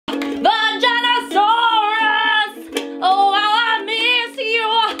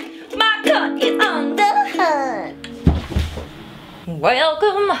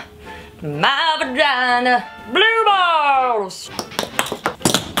Welcome to my vagina. Blue balls!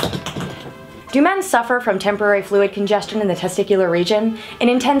 Do men suffer from temporary fluid congestion in the testicular region and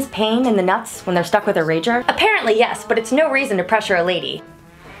intense pain in the nuts when they're stuck with a rager? Apparently yes, but it's no reason to pressure a lady.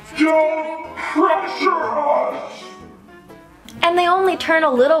 Don't pressure us! And they only turn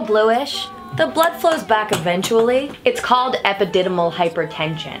a little bluish. The blood flows back eventually. It's called epididymal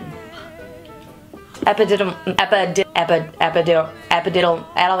hypertension. Epididymal. What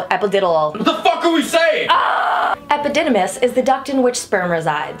the fuck are we saying? Epididymis is the duct in which sperm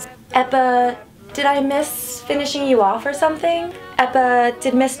resides. Did I miss finishing you off or something?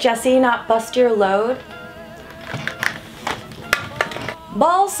 Did Miss Jessie not bust your load?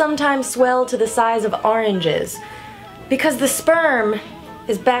 Balls sometimes swell to the size of oranges because the sperm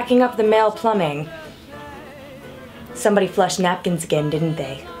is backing up the male plumbing. Somebody flushed napkins again, didn't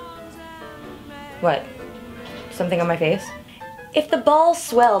they? What? Something on my face? If the balls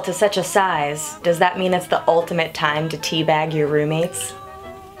swell to such a size, does that mean it's the ultimate time to teabag your roommates?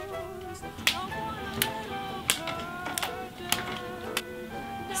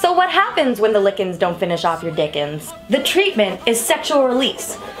 So what happens when the lickins don't finish off your dickens? The treatment is sexual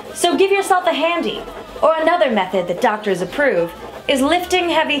release. So give yourself a handy. Or another method that doctors approve is lifting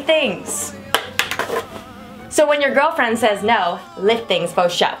heavy things. So when your girlfriend says no, lift things for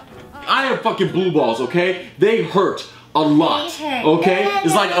show. I have fucking blue balls, okay? They hurt a lot, okay?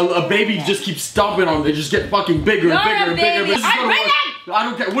 It's like a baby just keeps stomping on them. They just get fucking bigger and bigger and bigger. This is I'm reading! I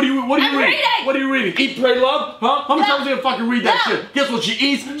don't care. What are you reading? What are you reading? Eat, Pray, Love? Huh? How many times are you gonna fucking read that shit? Guess what? She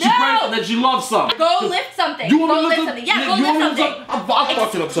eats, she prays, and then she loves something. Go lift something. You want go to lift something. Yeah, go lift something. I'll fucking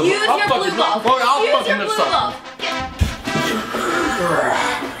lift something. Use your blue love. Use your blue love.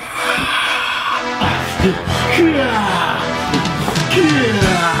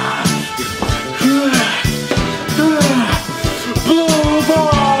 Blue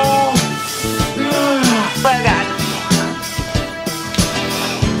ball! Oh god.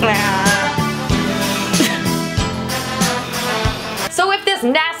 So if this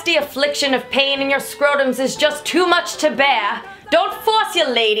nasty affliction of pain in your scrotums is just too much to bear, don't force your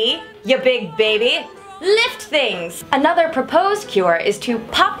lady, you big baby. Lift things. Another proposed cure is to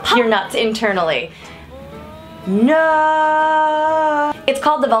pop your nuts internally. No. It's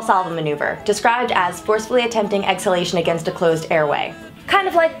called the Valsalva maneuver, described as forcefully attempting exhalation against a closed airway. Kind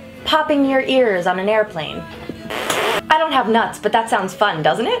of like popping your ears on an airplane. I don't have nuts, but that sounds fun,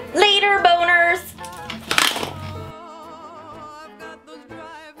 doesn't it? Later, boners!